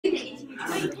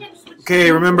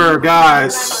Okay, remember,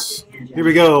 guys, here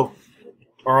we go.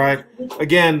 All right.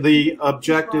 Again, the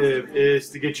objective is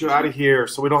to get you out of here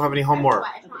so we don't have any homework.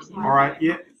 All right.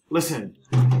 Yeah. Listen,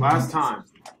 last time.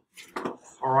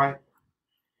 All right.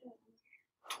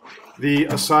 The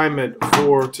assignment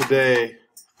for today,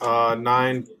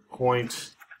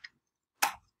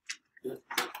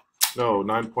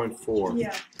 9.4.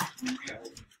 Yeah.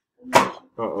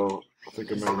 Uh-oh, I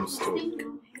think I made a mistake.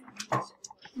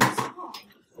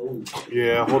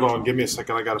 Yeah, hold on. Give me a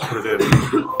second. I got to put it in.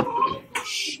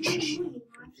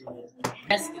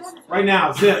 Right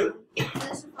now, zip.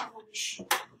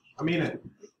 I mean it.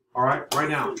 All right, right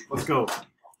now. Let's go.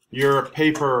 Your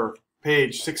paper,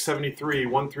 page 673,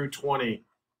 1 through 20,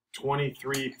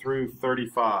 23 through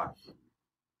 35.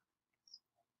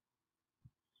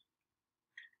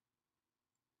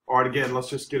 All right, again, let's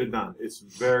just get it done. It's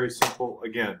very simple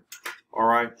again. All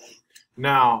right.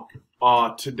 Now,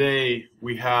 today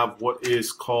we have what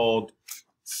is called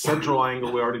central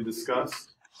angle, we already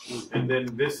discussed. And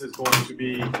then this is going to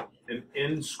be an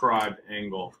inscribed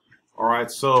angle. All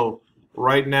right, so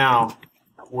right now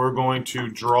we're going to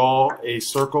draw a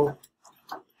circle,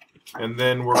 and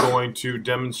then we're going to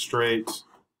demonstrate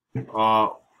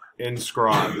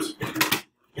inscribed.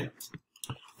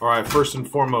 All right, first and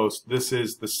foremost, this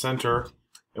is the center,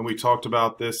 and we talked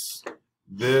about this.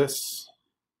 This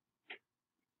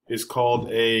is called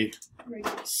a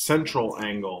central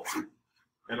angle.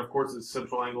 And of course it's a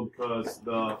central angle because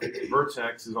the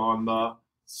vertex is on the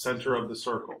center of the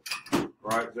circle. All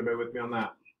right, is everybody with me on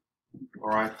that? All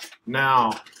right,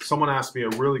 now someone asked me a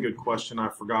really good question. I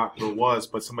forgot who it was,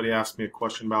 but somebody asked me a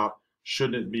question about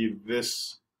shouldn't it be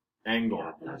this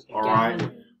angle? All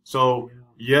right, so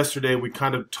yesterday we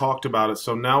kind of talked about it.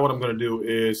 So now what I'm going to do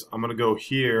is I'm going to go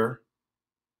here,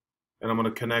 and I'm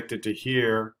going to connect it to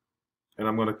here, and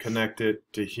I'm going to connect it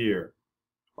to here.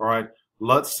 All right,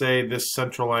 let's say this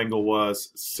central angle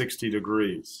was 60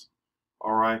 degrees.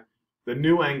 All right, the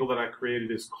new angle that I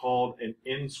created is called an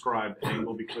inscribed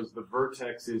angle because the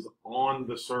vertex is on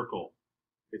the circle.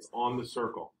 It's on the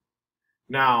circle.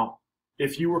 Now,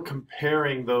 if you were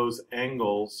comparing those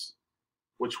angles,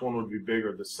 which one would be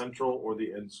bigger, the central or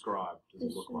the inscribed? Does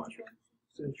it look like?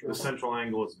 The central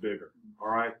angle is bigger. All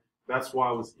right, that's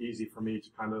why it was easy for me to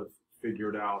kind of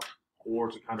figure it out,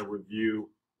 or to kind of review,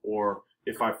 or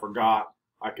if I forgot,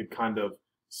 I could kind of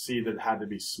see that it had to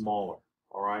be smaller.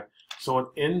 All right, so an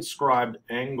inscribed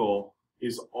angle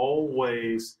is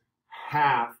always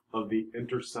half of the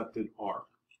intercepted arc.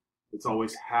 It's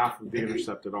always half of the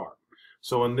intercepted arc.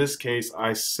 So in this case,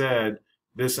 I said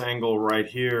this angle right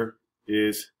here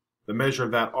is, the measure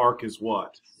of that arc is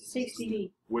what?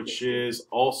 60. Which is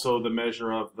also the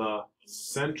measure of the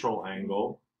central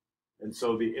angle. And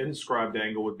so the inscribed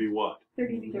angle would be what?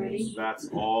 30. That's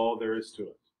all there is to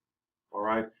it. All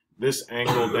right. This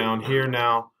angle down here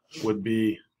now would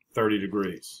be 30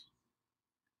 degrees.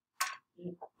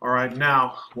 All right.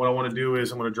 Now, what I want to do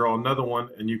is I'm going to draw another one,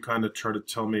 and you kind of try to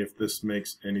tell me if this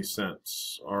makes any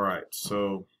sense. All right.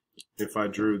 So if I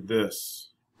drew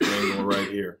this angle right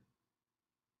here.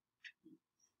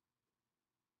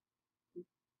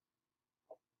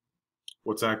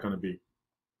 What's that going to be?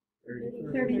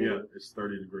 30. Yeah, it's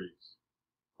 30 degrees.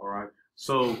 All right.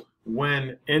 So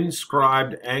when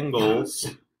inscribed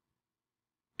angles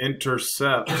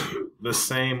intercept the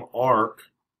same arc,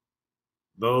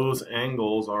 those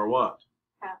angles are what?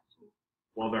 Half.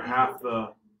 Well, they're half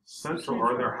the central,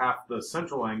 or they're half the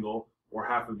central angle, or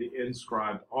half of the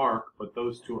inscribed arc. But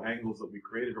those two angles that we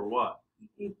created are what?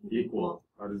 Equal.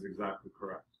 That is exactly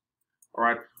correct. All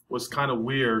right. What's kind of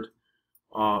weird.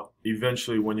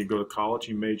 Eventually, when you go to college,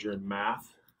 you major in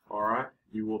math, all right?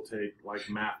 You will take, like,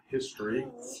 math history,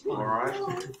 all right?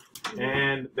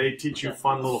 And they teach you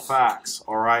fun little facts,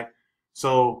 all right?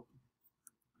 So,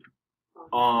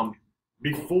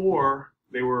 before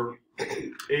they were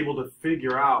able to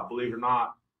figure out, believe it or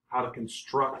not, how to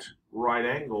construct right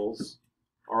angles,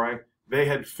 all right, they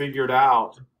had figured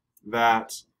out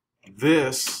that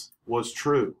this was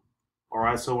true. All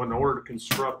right, so in order to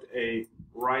construct a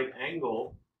right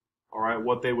angle, all right,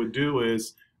 what they would do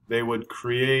is they would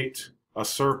create a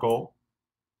circle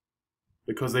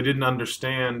because they didn't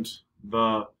understand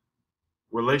the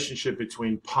relationship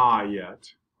between pi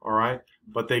yet, all right?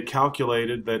 But they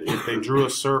calculated that if they drew a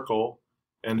circle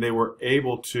and they were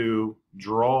able to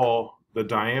draw the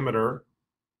diameter,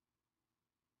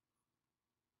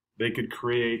 they could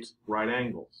create right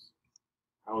angles.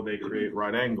 How would they create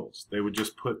right angles? They would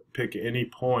just pick any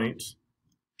point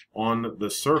on the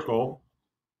circle,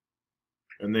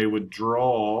 and they would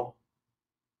draw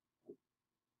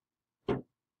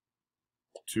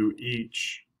to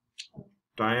each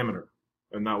diameter,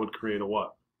 and that would create a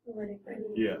what?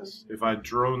 Vertical. Yes. If I'd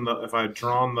drawn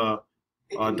the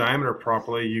diameter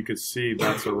properly, you could see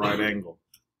that's a right angle.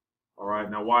 All right.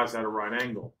 Now, why is that a right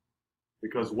angle?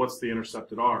 Because what's the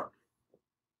intercepted arc?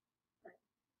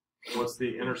 What's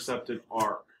the intercepted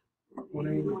arc?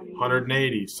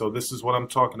 180. So this is what I'm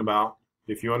talking about.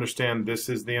 If you understand, this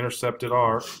is the intercepted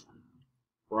arc,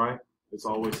 right? It's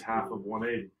always half of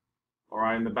 180. All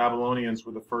right. And the Babylonians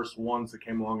were the first ones that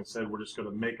came along and said, we're just going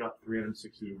to make up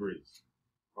 360 degrees.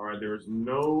 All right. There is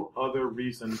no other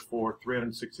reason for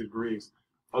 360 degrees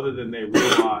other than they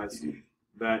realized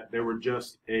that there were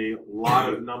just a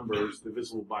lot of numbers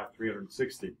divisible by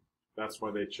 360. That's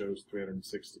why they chose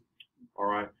 360. All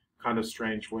right. Kind of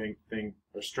strange way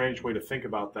to think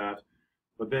about that.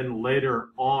 But then later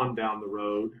on down the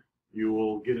road, you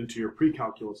will get into your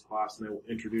pre-calculus class and they will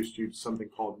introduce you to something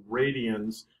called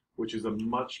radians, which is a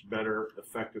much better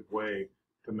effective way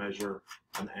to measure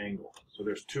an angle. So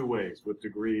there's two ways, with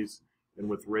degrees and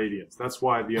with radians. That's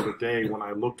why the other day when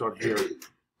I looked on here,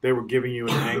 they were giving you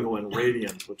an angle in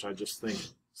radians, which I just think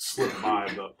slipped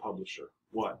by the publisher.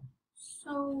 What?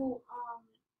 So,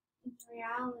 in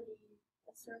reality,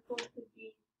 a circle could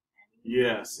be any.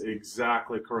 Yes,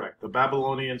 exactly correct. The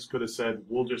Babylonians could have said,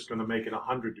 we're just going to make it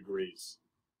 100 degrees.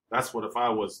 That's what if I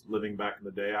was living back in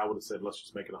the day, I would have said, let's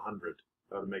just make it 100.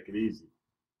 That would make it easy.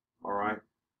 All right?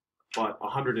 But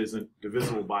 100 isn't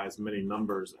divisible by as many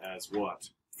numbers as what?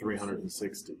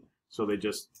 360. So they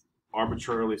just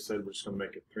arbitrarily said, we're just going to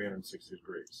make it 360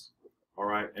 degrees. All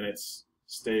right? And it's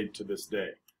stayed to this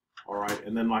day. All right?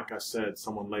 And then, like I said,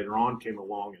 someone later on came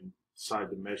along and decided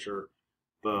to measure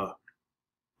the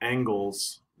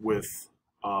angles with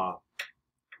a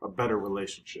better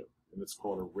relationship, and it's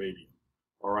called a radian.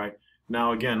 All right.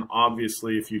 Now, again,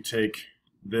 obviously, if you take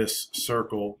this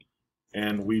circle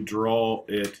and we draw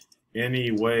it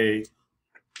any way,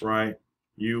 right,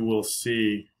 you will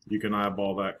see, you can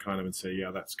eyeball that kind of and say, yeah,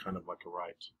 that's kind of like a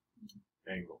right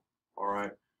angle. All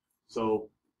right. So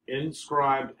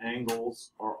inscribed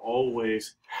angles are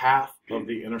always half of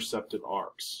the intercepted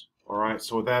arcs. All right.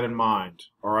 So with that in mind,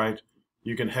 all right,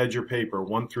 you can head your paper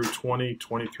 1 through 20,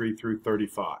 23 through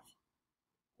 35.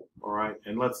 All right,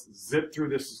 and let's zip through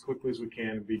this as quickly as we can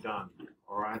and be done.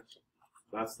 All right,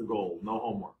 that's the goal. No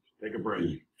homework. Take a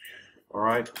break. All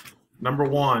right, number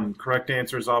 1, correct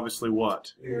answer is obviously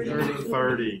what?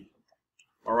 30.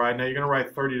 All right, now you're going to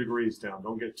write 30 degrees down.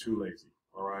 Don't get too lazy.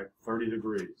 All right, 30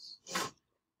 degrees.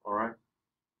 All right.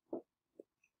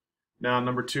 Now,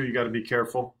 number 2, you got to be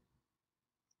careful.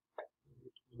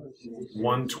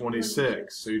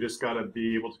 126. So you just got to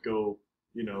be able to go,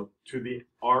 you know, to the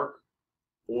arc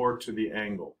or to the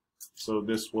angle. So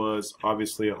this was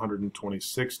obviously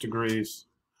 126 degrees.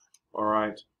 All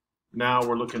right. Now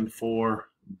we're looking for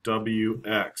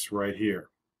WX right here.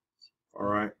 All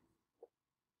right.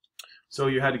 So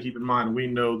you had to keep in mind, we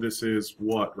know this is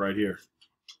what right here?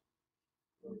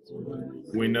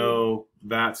 We know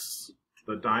that's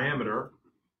the diameter,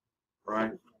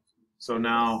 right? So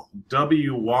now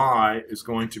WY is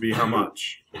going to be how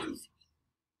much?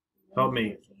 Help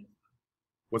me.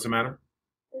 What's the matter?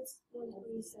 It's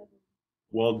 127.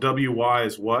 Well, WY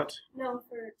is what? No,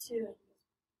 for 2.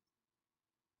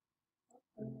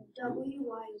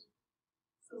 WY is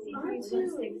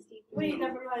 160. Wait,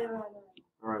 never mind.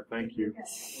 All right, thank you.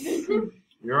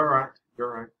 You're all right.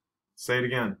 You're all right. Say it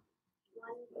again.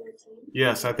 113.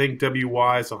 Yes, I think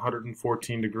WY is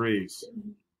 114 degrees.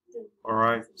 All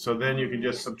right, so then you can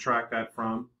just subtract that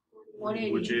from,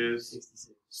 180. which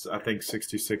is, I think,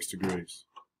 66 degrees.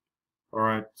 All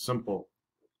right, simple.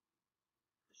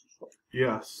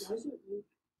 Yes.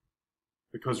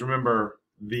 Because remember,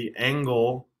 the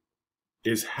angle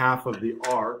is half of the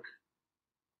arc,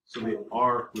 so the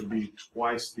arc would be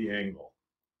twice the angle.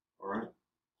 All right.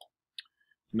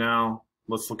 Now,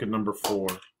 let's look at number 4.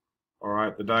 All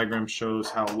right, the diagram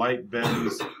shows how light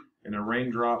bends in a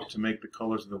raindrop to make the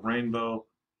colors of the rainbow.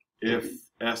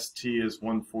 If ST is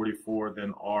 144,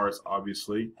 then R is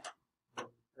obviously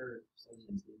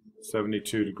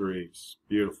 72 degrees.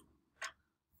 Beautiful.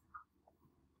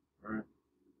 All right.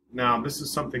 Now, this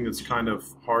is something that's kind of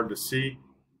hard to see.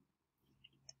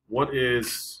 What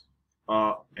is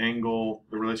angle,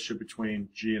 the relationship between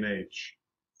G and H?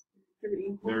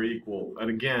 They're equal. And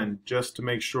again, just to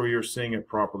make sure you're seeing it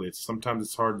properly, sometimes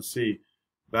it's hard to see.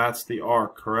 That's the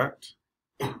arc, correct?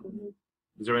 Does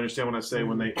everybody understand when I say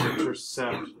when they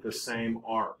intercept the same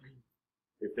arc?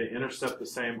 If they intercept the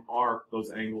same arc,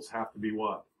 those angles have to be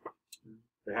what?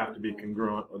 They have to be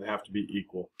congruent, or they have to be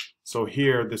equal. So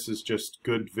here, this is just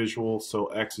good visual, so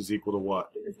x is equal to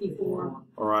what? 54.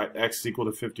 All right, x is equal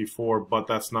to 54, but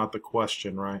that's not the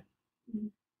question, right?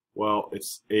 Well,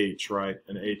 it's h, right?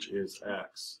 And h is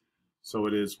x. So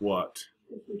it is what?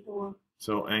 54.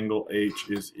 So angle h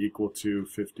is equal to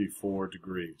 54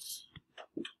 degrees.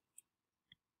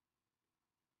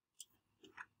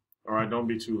 All right, don't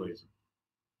be too lazy.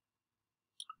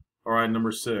 All right,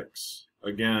 number 6.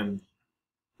 Again,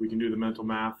 we can do the mental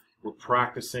math. We're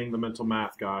practicing the mental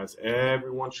math, guys.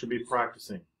 Everyone should be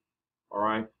practicing. All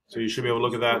right, so you should be able to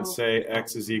look at that and say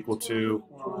x is equal to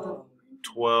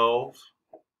 12.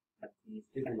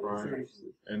 Right.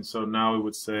 And so now we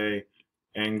would say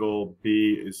angle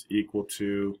B is equal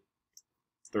to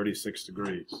 36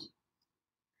 degrees.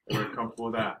 Everybody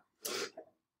comfortable with that?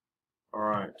 All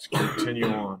right, let's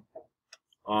continue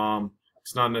on.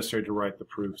 It's not necessary to write the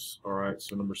proofs. All right,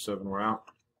 so number 7, we're out.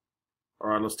 All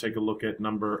right, let's take a look at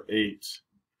number 8.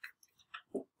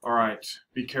 All right,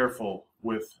 be careful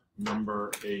with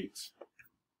number 8.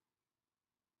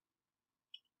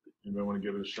 Anybody want to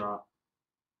give it a shot?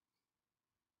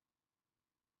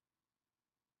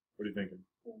 What are you thinking?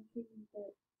 I'm thinking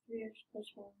that 3x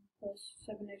plus 1 plus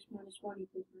 7x minus 1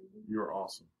 equals 90. You're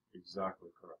awesome. Exactly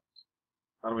correct.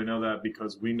 How do we know that?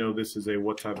 Because we know this is a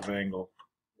what type of angle?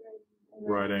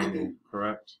 Right angle,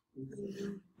 correct?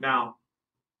 Now,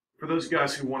 for those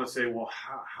guys who want to say, well,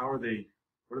 how are they,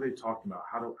 what are they talking about?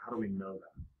 How do we know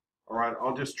that? All right,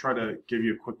 I'll just try to give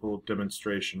you a quick little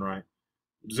demonstration, right?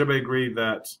 Does everybody agree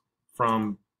that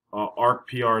from arc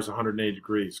PR is 180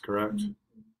 degrees, correct?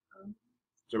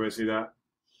 Does everybody see that?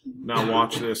 Now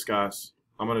watch this, guys.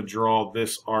 I'm going to draw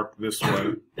this arc this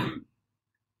way.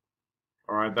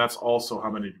 All right, that's also how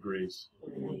many degrees?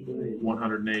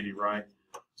 180, right?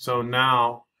 So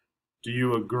now, do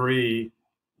you agree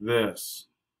this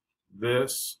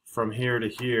from here to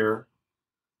here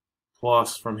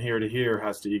plus from here to here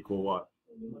has to equal what?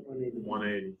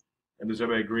 180. And does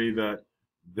everybody agree that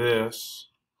this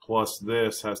plus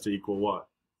this has to equal what?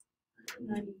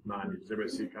 90. 90. Does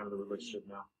everybody see kind of the relationship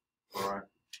now? All right.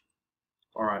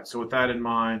 All right, so with that in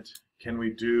mind, can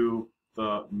we do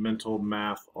the mental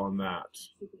math on that?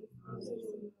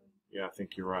 Yeah, I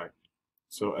think you're right.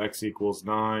 So x equals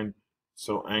 9.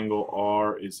 So angle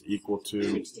R is equal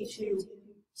to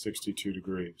 62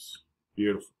 degrees.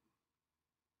 Beautiful.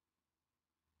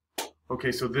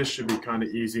 Okay, so this should be kind of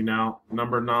easy now.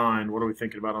 Number 9, what are we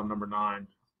thinking about on number 9?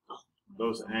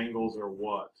 Those angles are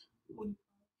what?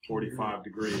 45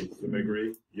 degrees. Do they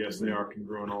agree? Yes, they are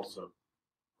congruent also.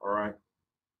 All right.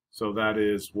 So that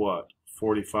is what?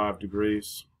 45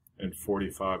 degrees and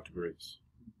 45 degrees.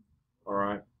 All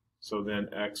right. So then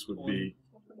x would be,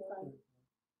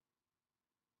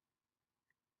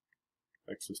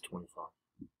 x is 25.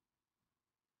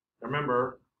 Now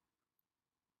remember,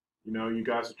 you know, you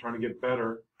guys are trying to get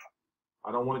better.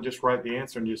 I don't want to just write the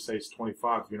answer and just say it's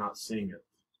 25 if you're not seeing it.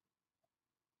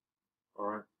 All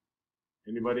right.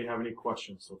 Anybody have any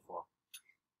questions so far?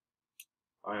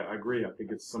 I agree. I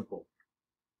think it's simple.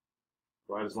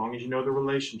 Right? As long as you know the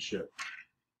relationship.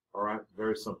 All right.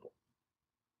 Very simple.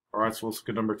 All right. So let's look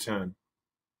at number 10.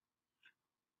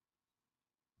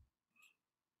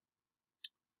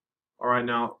 All right.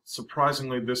 Now,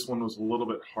 surprisingly, this one was a little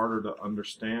bit harder to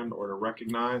understand or to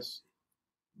recognize.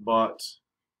 But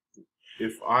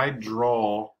if I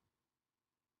draw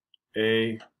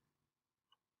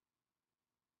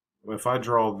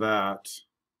that,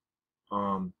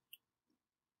 I'm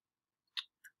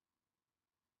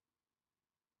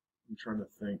trying to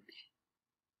think.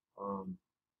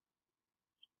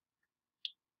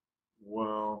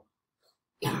 Well,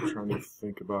 I'm trying to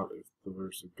think about if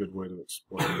there's a good way to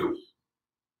explain this.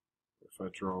 If I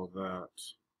draw that,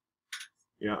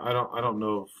 yeah, I don't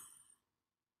know if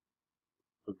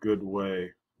a good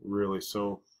way really.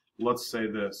 So let's say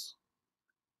this.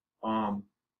 Oh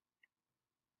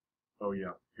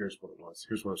yeah, here's what it was.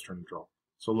 Here's what I was trying to draw.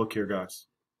 So look here, guys.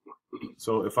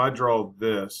 So if I draw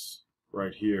this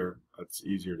right here, that's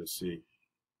easier to see.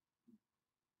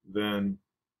 Then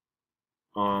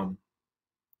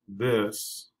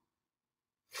this,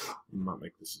 I might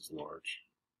make this as large.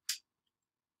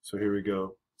 So here we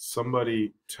go.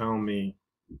 Somebody tell me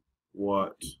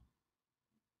what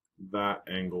that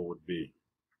angle would be.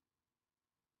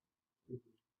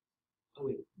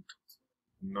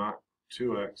 Not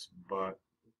 2x, but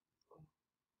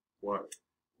what?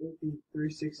 It would be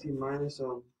 360 minus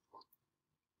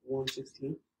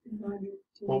 116.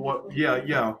 Well, what?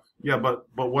 Yeah. But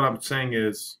what I'm saying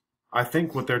is, I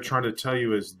think what they're trying to tell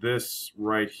you is this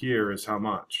right here is how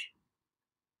much?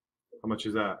 How much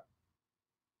is that?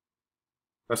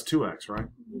 That's 2x, right?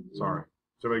 Sorry.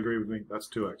 Does everybody agree with me? That's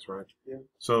 2x, right? Yeah.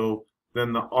 So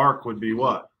then the arc would be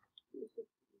what?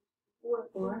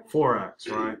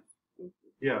 4x, right?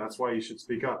 Yeah, that's why you should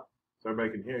speak up. So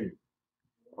everybody can hear you.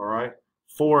 All right.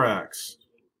 4x.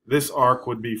 This arc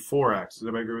would be 4x. Does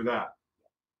everybody agree with that?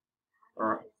 All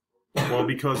right. Well,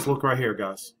 because look right here,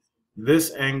 guys.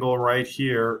 This angle right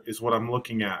here is what I'm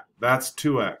looking at. That's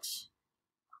 2x.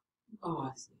 Oh,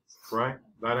 I see. Right?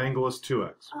 That angle is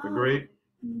 2x. Agreed?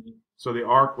 So the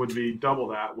arc would be double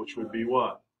that, which would be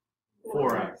what?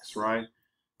 4x, right?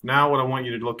 Now what I want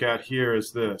you to look at here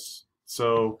is this.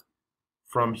 So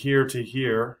from here to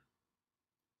here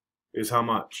is how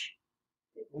much?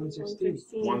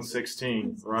 116.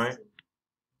 116, right?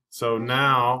 So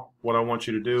now what I want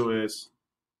you to do is,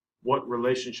 what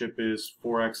relationship is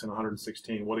 4x and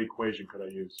 116? What equation could I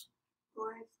use?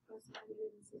 4x plus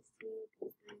 116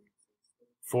 plus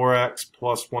 360. 4x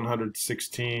plus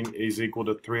 116 is equal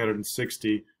to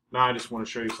 360. Now I just want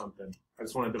to show you something. I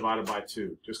just want to divide it by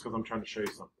 2, just because I'm trying to show you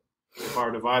something. If I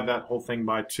were to divide that whole thing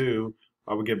by 2,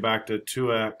 I would get back to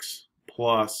 2x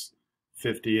plus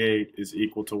 58 is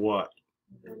equal to what?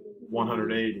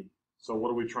 180. So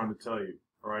what are we trying to tell you?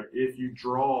 All right, if you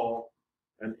draw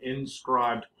an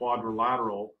inscribed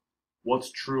quadrilateral, what's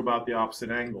true about the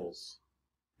opposite angles?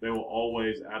 They will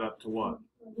always add up to what?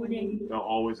 180. They'll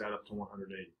always add up to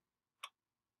 180.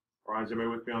 All right, is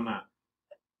everybody with me on that?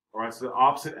 All right, so the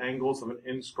opposite angles of an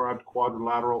inscribed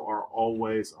quadrilateral are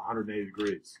always 180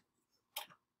 degrees.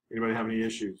 Anybody have any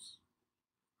issues?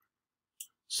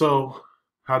 So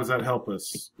how does that help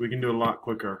us? We can do it a lot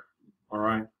quicker. All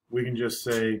right, we can just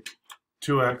say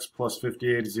 2x plus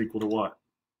 58 is equal to what?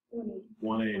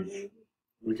 180.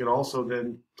 We could also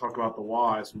then talk about the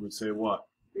y's. We would say what?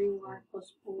 3y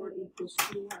plus 4 equals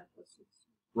 2y plus 6.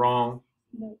 Wrong.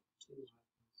 No.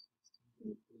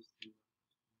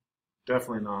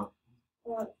 Definitely not.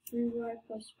 3y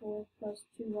plus 4 plus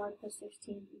 2y plus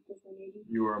 16 equals 180.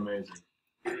 You are amazing.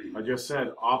 I just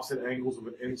said opposite angles of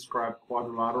an inscribed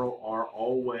quadrilateral are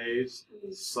always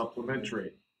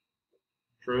supplementary.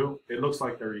 True? It looks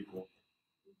like they're equal.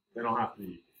 They don't have to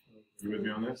be equal. You with me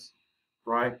on this?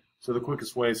 Right? So the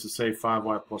quickest way is to say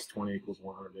 5y plus 20 equals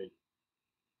 180.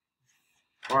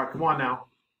 All right, come on now.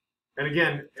 And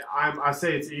again, I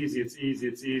say it's easy, it's easy,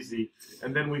 it's easy.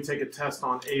 And then we take a test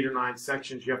on 8 or 9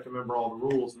 sections. You have to remember all the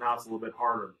rules. Now it's a little bit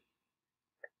harder.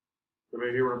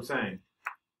 Everybody hear what I'm saying?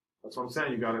 That's what I'm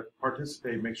saying. You got to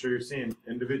participate. Make sure you're seeing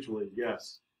individually.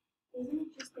 Yes. Isn't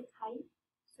it just a kite?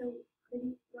 So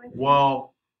couldn't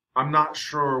Well, I'm not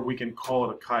sure we can call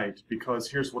it a kite because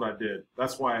here's what I did.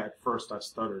 That's why at first I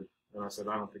stuttered and I said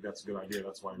I don't think that's a good idea.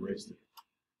 That's why I erased it.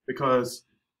 Because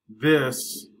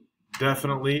this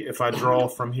definitely, if I draw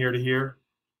from here to here,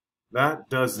 that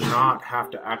does not have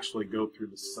to actually go through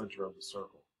the center of the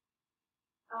circle.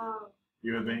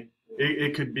 You with me?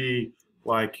 It could be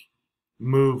like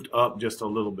moved up just a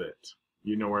little bit.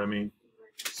 You know what I mean?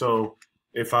 So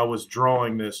if I was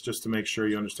drawing this, just to make sure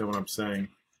you understand what I'm saying,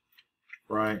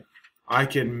 right? I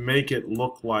can make it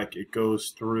look like it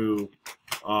goes through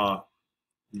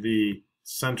the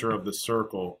center of the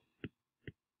circle,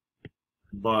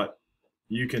 but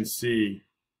you can see,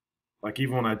 like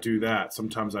even when I do that,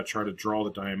 sometimes I try to draw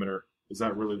the diameter. Is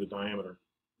that really the diameter?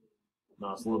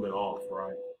 No, it's a little bit off,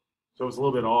 right? So if it's a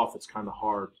little bit off, it's kind of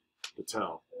hard to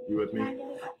tell. You with me?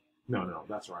 No,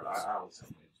 that's right. I always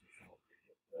have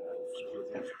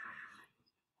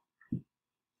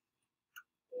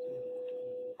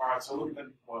All right, so look at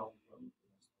the, well,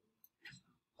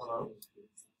 hello?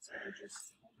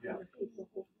 Yeah.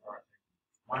 All right.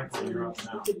 Michael, you're up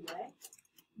now.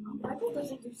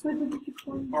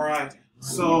 All right,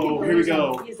 so here we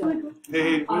go.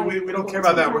 Hey, we don't care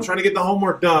about that. We're trying to get the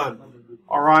homework done.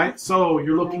 All right, so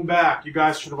you're looking back. You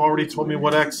guys should have already told me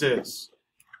what x is.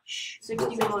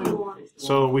 61.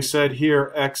 So we said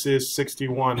here x is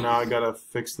 61. Now I got to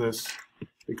fix this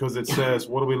because it says,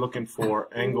 what are we looking for?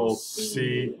 Angle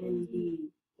C.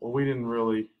 Well, we didn't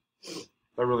really,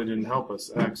 that really didn't help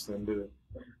us. X then, did it?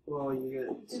 Well,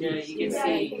 you Yeah, you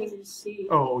can see.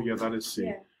 Oh, yeah, that is C.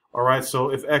 Yeah. All right, so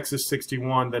if x is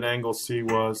 61, then angle C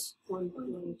was?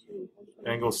 122.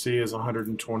 Angle C is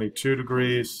 122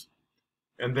 degrees.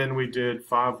 And then we did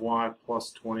 5y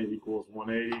plus 20 equals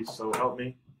 180. So help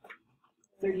me.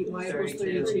 30y equals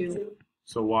 32.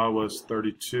 So y was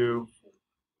 32.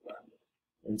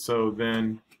 And so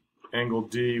then angle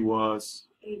D was?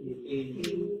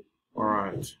 80. All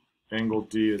right, angle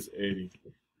D is 80.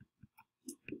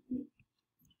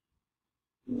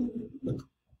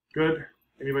 Good.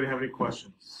 Anybody have any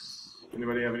questions?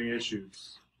 Anybody have any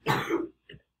issues? All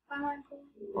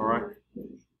right. Here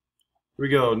we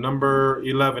go. Number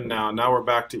 11 now. Now we're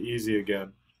back to easy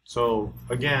again. So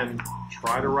again,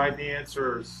 try to write the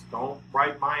answers. Don't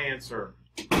write my answer.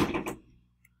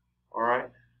 All right.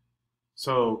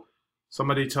 So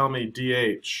Somebody tell me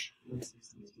DH.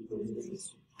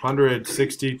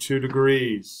 162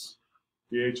 degrees.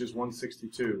 DH is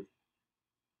 162.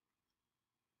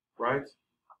 Right?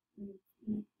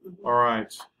 All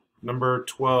right. Number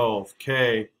 12,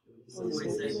 K,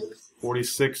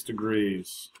 46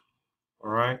 degrees.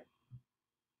 All right.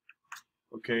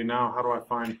 Okay, now how do I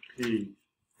find P?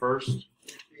 First,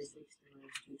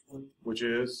 which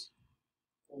is?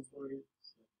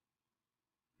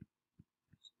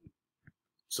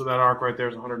 So that arc right there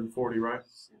is 140, right?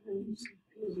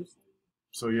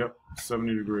 So, yep,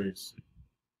 70 degrees.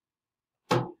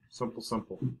 Simple,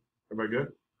 simple. Everybody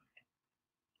good?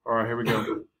 All right, here we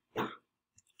go.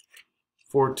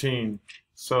 14.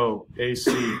 So,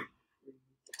 AC,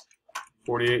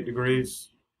 48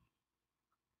 degrees.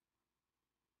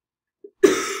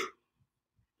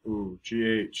 Ooh,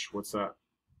 GH, what's that?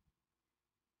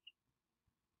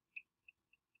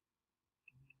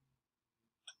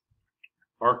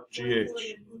 Arc GH.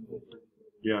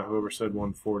 Yeah, whoever said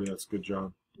 140, that's a good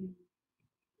job.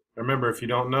 Remember, if you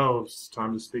don't know, it's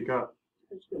time to speak up.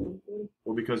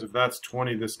 Well, because if that's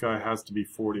 20, this guy has to be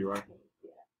 40, right?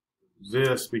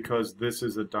 This, because this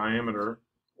is a diameter,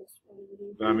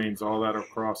 that means all that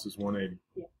across is 180.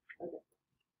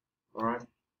 All right?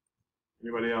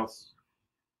 Anybody else?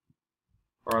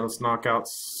 All right, let's knock out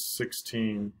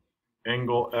 16.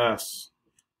 Angle S.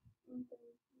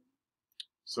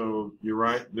 So you're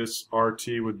right, this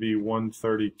RT would be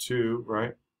 132,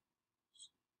 right?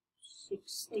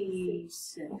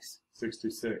 66.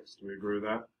 66. Do we agree with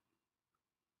that?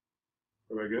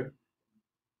 Everybody good?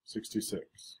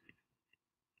 66.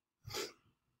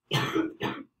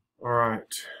 All right.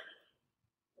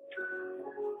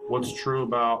 What's true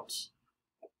about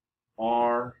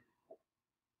R?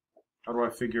 How do I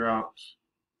figure out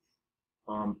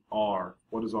R?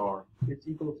 What is R? It's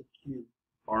equal to Q.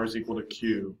 R is equal to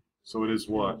Q. So it is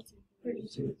what?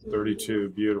 32. 32.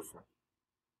 Beautiful.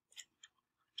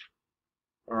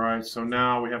 All right, so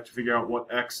now we have to figure out what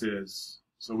X is.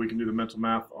 So we can do the mental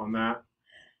math on that.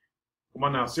 Come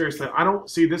on now, seriously. I don't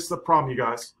see, this is the problem, you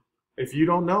guys. If you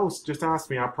don't know, just ask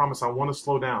me. I promise I want to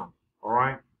slow down. All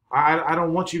right? I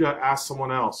don't want you to ask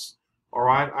someone else. All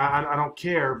right? I don't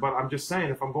care, but I'm just saying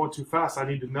if I'm going too fast, I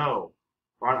need to know.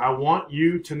 All right? I want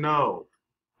you to know.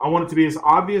 I want it to be as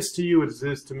obvious to you as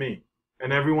it is to me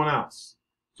and everyone else.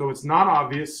 So if it's not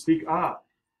obvious, speak up.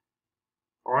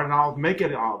 All right? And I'll make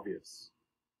it obvious.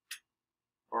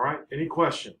 All right? Any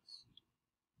questions?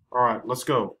 All right, let's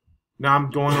go. Now I'm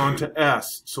going on to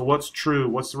S. So what's true?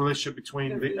 What's the relationship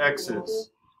between the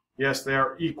X's? Yes, they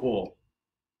are equal.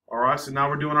 All right, so now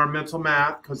we're doing our mental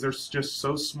math because they're just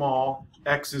so small.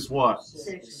 X is what?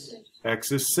 6.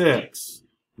 X is 6.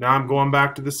 Now I'm going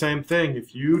back to the same thing.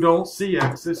 If you don't see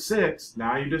X is 6,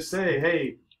 now you just say,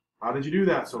 hey, how did you do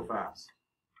that so fast?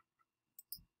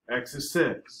 X is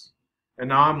 6. And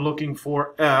now I'm looking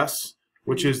for S,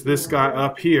 which is this guy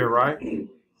up here, right?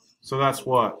 So that's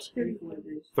what?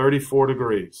 34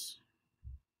 degrees.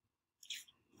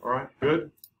 All right,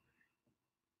 good?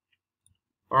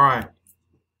 All right.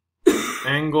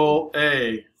 Angle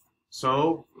A.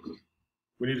 So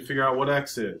we need to figure out what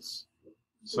X is.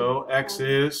 So X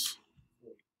is,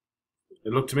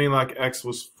 it looked to me like X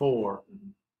was 4.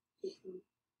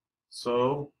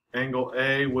 So angle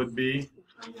A would be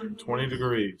 20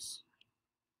 degrees.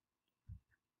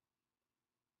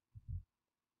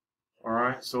 All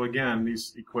right, so again,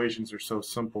 these equations are so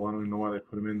simple, I don't even know why they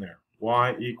put them in there.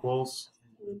 Y equals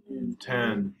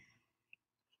 10.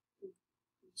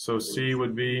 So C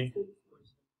would be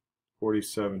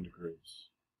 47 degrees.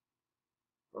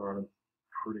 All right,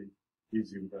 pretty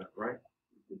easy with that, right?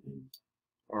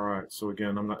 All right, so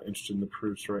again, I'm not interested in the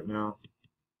proofs right now.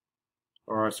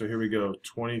 All right, so here we go,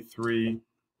 23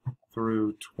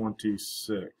 through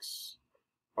 26.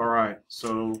 All right,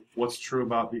 so what's true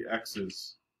about the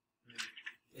X's?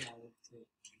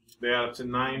 They add up to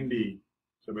 90.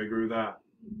 So I agree with that.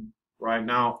 Right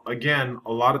now, again,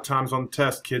 a lot of times on the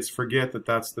test, kids forget that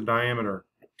that's the diameter.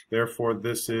 Therefore,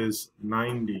 this is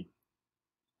 90.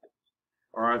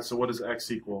 All right, so what does X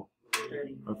equal?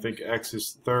 I think X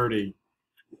is 30.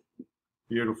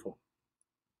 Beautiful.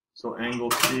 So angle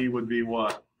C would be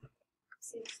what?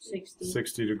 60.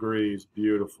 60 degrees.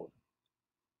 Beautiful.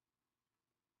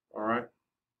 All right.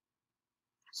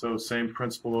 So same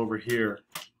principle over here.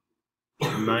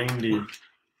 90.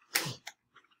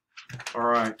 All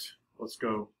right, let's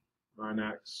go.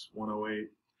 9x, 108,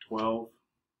 12.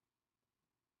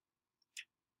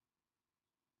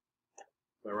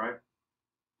 Is that right?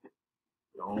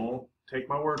 Don't take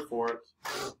my word for it.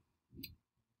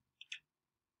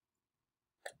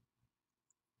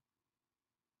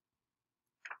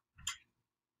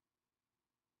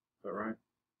 that right?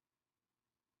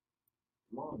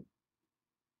 Come on.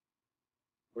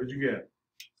 What did you get?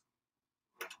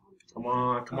 Come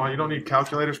on, come on. You don't need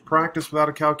calculators. Practice without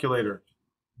a calculator.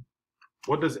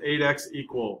 What does 8x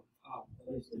equal?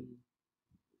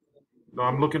 No,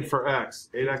 I'm looking for x.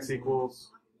 8x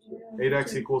equals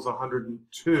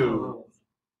 102.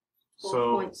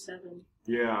 So 4.7.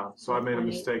 yeah, so I made a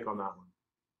mistake on that one.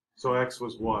 So x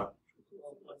was what?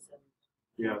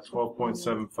 Yeah,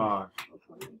 12.75.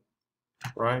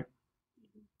 Right?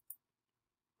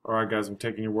 All right, guys, I'm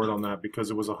taking your word on that because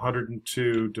it was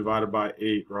 102 divided by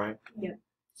 8, right? Yeah.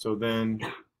 So then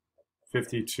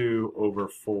 52 over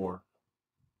 4,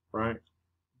 right?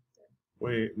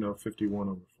 Wait, no, 51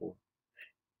 over 4.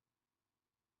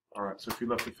 All right, so if you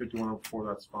left it 51 over 4,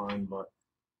 that's fine, but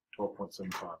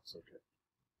 12.75 is okay.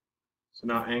 So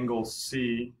now angle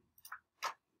C.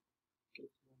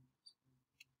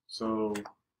 So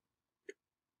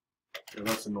yeah,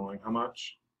 that's annoying. How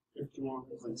much?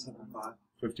 51.75.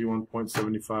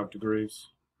 51.75 degrees.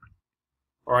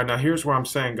 All right, now here's where I'm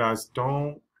saying, guys,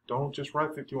 don't just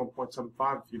write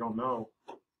 51.75 if you don't know.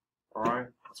 All right,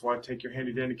 that's why take your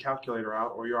handy dandy calculator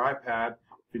out or your iPad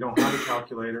if you don't have a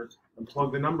calculator and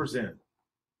plug the numbers in.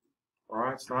 All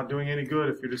right, it's not doing any good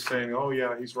if you're just saying, oh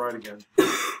yeah, he's right again.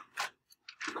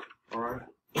 All right.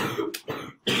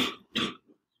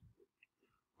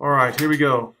 All right, here we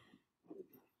go.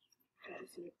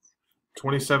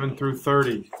 27 through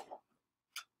 30.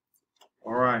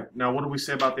 All right, now what do we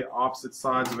say about the opposite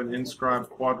sides of an inscribed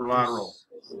quadrilateral?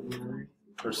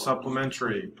 They're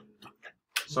supplementary.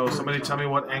 So somebody tell me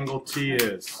what angle T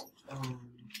is.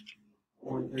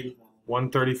 135.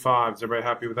 135. Is everybody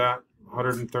happy with that?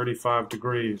 135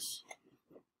 degrees.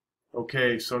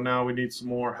 Okay, so now we need some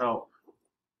more help.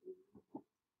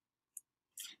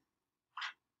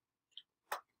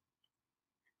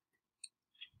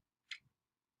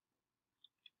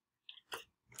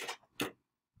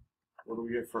 What do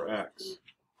we get for x?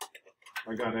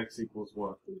 I got x equals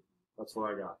what? That's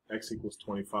what I got. X equals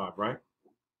 25, right?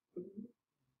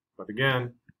 But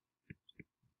again,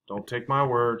 don't take my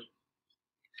word.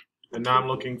 And now I'm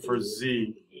looking for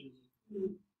z.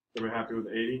 Everybody happy with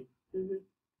 80?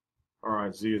 All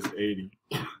right, z is 80.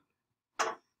 I'm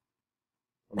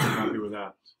happy with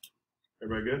that.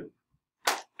 Everybody good?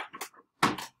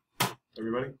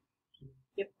 Everybody?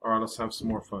 Yep. All right, let's have some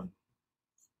more fun.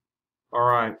 All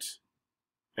right.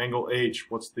 Angle H,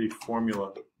 what's the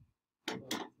formula?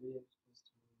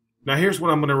 Now here's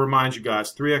what I'm going to remind you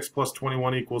guys. 3x plus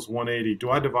 21 equals 180. Do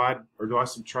I divide or do I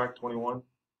subtract 21?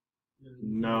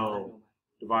 No.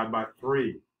 Divide by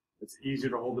 3. It's easier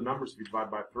to hold the numbers if you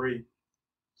divide by 3.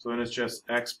 So then it's just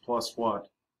x plus what?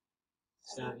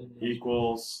 7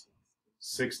 Equals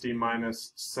 60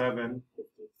 minus 7,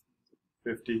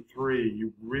 53.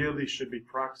 You really should be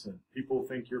practicing. People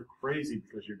think you're crazy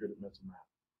because you're good at mental math.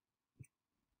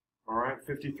 All right,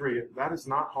 53. That is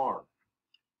not hard.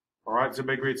 All right, so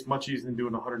agree it's much easier than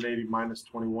doing 180 minus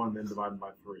 21 than dividing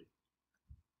by 3.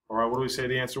 All right, what do we say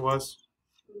the answer was?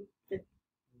 X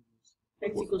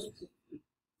equals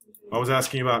I was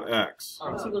asking about x.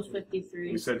 X equals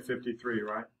 53. We said 53,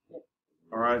 right? Yep.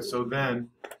 All right, so then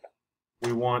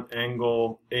we want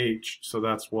angle H, so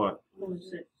that's what?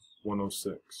 106.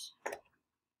 106.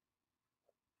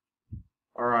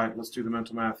 All right, let's do the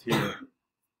mental math here.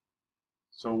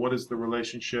 So what is the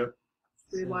relationship?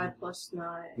 3y plus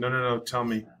 9. No, tell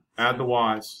me. Add the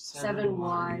y's.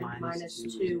 7y minus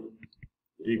 2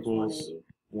 Equals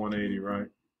 180,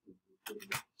 right?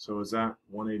 So is that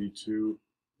 182?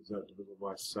 Is that divisible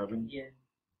by 7? Yeah.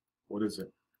 What is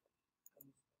it?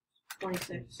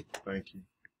 26. Thank you.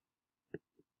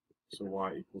 So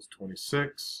y equals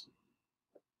 26.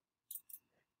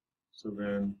 So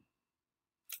then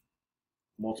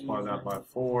multiply that by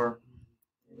 4.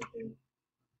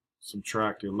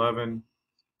 Subtract 11.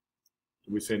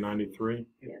 Did we say 93?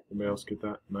 Yeah. Anybody else get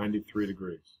that? 93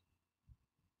 degrees.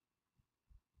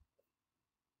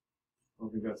 I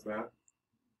don't think that's that.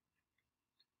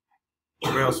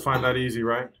 Anybody else find that easy,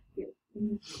 right? Yeah.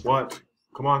 What?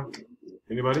 Come on.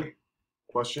 Anybody?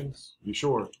 Questions? You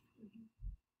sure?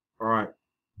 All right.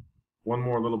 One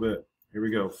more little bit. Here we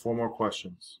go. 4 more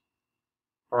questions.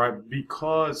 All right.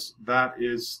 Because that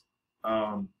is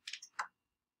an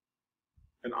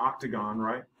octagon,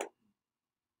 right?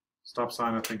 Stop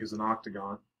sign, I think, is an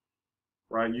octagon,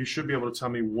 right? You should be able to tell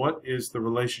me what is the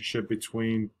relationship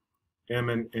between M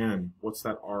and N. What's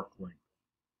that arc length?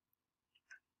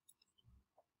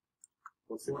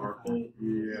 What's the arc length?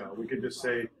 Yeah, we could just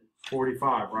say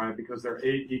 45, right? Because they're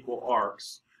 8 equal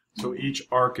arcs. So each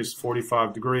arc is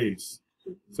 45 degrees.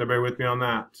 Is everybody with me on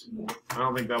that? I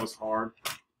don't think that was hard.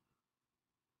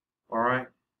 All right.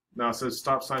 Now it says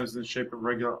stop sign is in the shape of a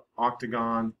regular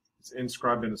octagon. It's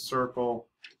inscribed in a circle.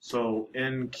 So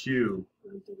NQ.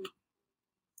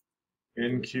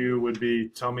 NQ would be,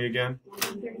 tell me again.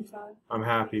 135. I'm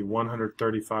happy,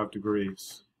 135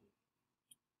 degrees.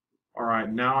 All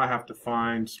right, now I have to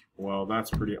find, well,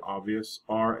 that's pretty obvious,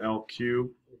 RLQ.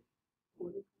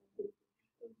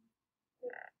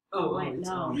 Oh, Wait, it's,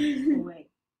 no. Oh, wait.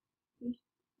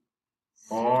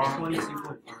 R,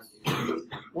 22.5.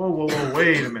 whoa,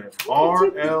 wait a minute.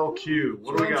 RLQ,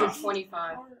 what do we got?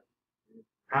 225.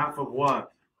 Half of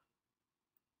what?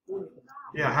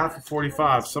 Yeah, half of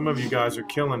 45. Some of you guys are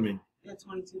killing me. Yeah,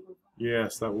 22.5.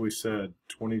 Yes, that's what we said,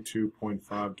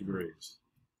 22.5 degrees.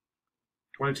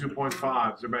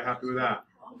 22.5, is everybody happy with that?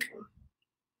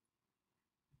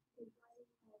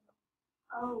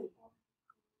 Oh.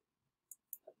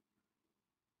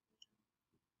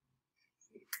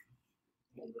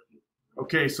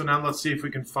 Okay, so now let's see if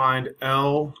we can find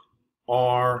L,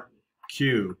 R,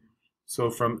 Q.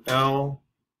 So from L,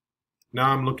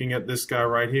 now I'm looking at this guy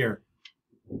right here,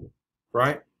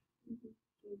 right?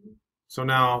 So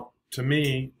now, to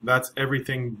me, that's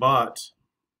everything but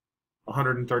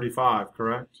 135,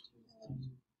 correct?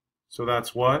 So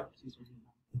that's what?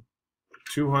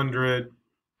 200.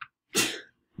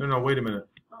 No, wait a minute.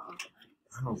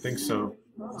 I don't think so.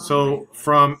 So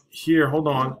from here, hold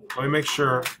on. Let me make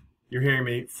sure you're hearing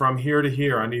me. From here to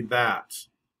here, I need that.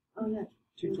 Oh, yeah.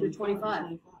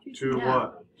 225. To Yeah.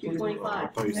 what? I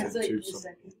 225. thought you said two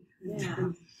something.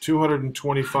 Yeah.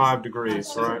 225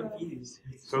 degrees, right?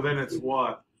 So then it's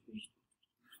what?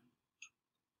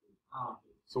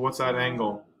 So what's that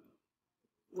angle?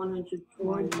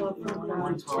 120.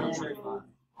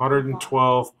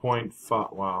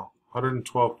 112.5. Wow.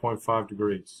 112.5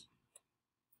 degrees.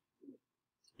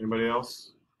 Anybody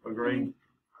else agree?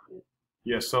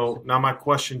 Yeah, so now my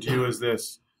question to you is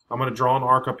this. I'm going to draw an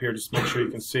arc up here just to make sure you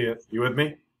can see it. You with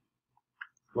me?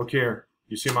 Look here.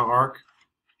 You see my arc?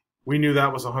 We knew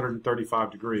that was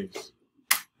 135 degrees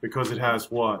because it has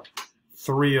what?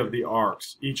 3 of the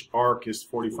arcs. Each arc is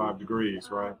 45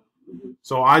 degrees, right?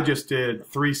 So I just did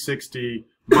 360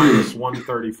 minus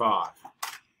 135.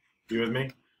 You with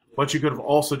me? But you could have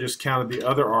also just counted the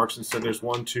other arcs and said there's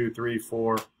 1, 2, 3,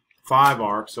 4, 5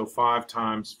 arcs, so 5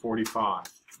 times 45.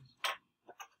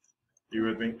 You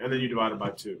with me? And then you divide it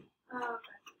by 2. Oh, okay.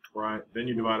 Right? Then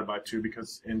you divide it by 2 because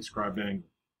it's inscribed angle.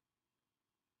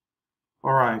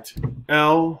 All right.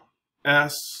 L,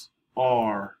 S,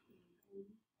 R.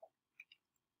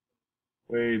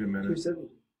 Wait a minute. 270.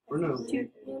 Or no,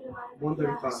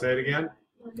 135. Say it again.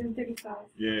 135.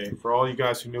 Yay. For all you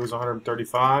guys who knew it was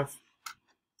 135,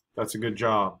 that's a good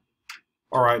job.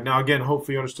 All right. Now, again,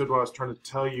 hopefully you understood what I was trying to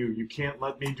tell you. You can't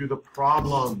let me do the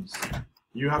problems.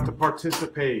 You have to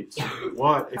participate.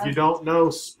 What? If you don't know,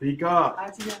 speak up. I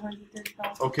have to get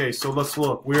 135. Okay, so let's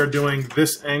look. We are doing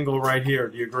this angle right here.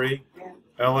 Do you agree?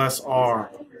 LSR,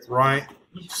 right?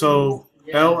 So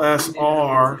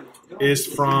LSR is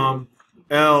from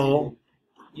L.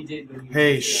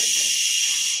 Hey,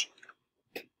 shh.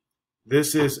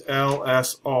 This is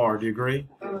LSR. Do you agree?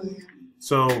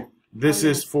 So this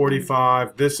is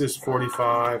 45. This is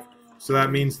 45. So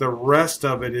that means the rest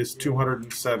of it is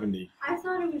 270. I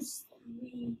thought it was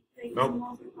 3.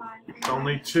 Nope. It's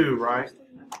only 2, right?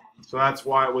 So that's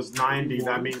why it was 90.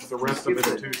 That means the rest of it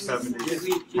is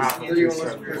 270. Half of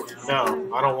 270. No,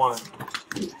 I don't want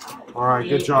it. All right,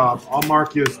 good job. I'll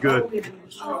mark you as good.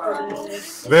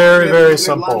 Very, very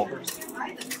simple.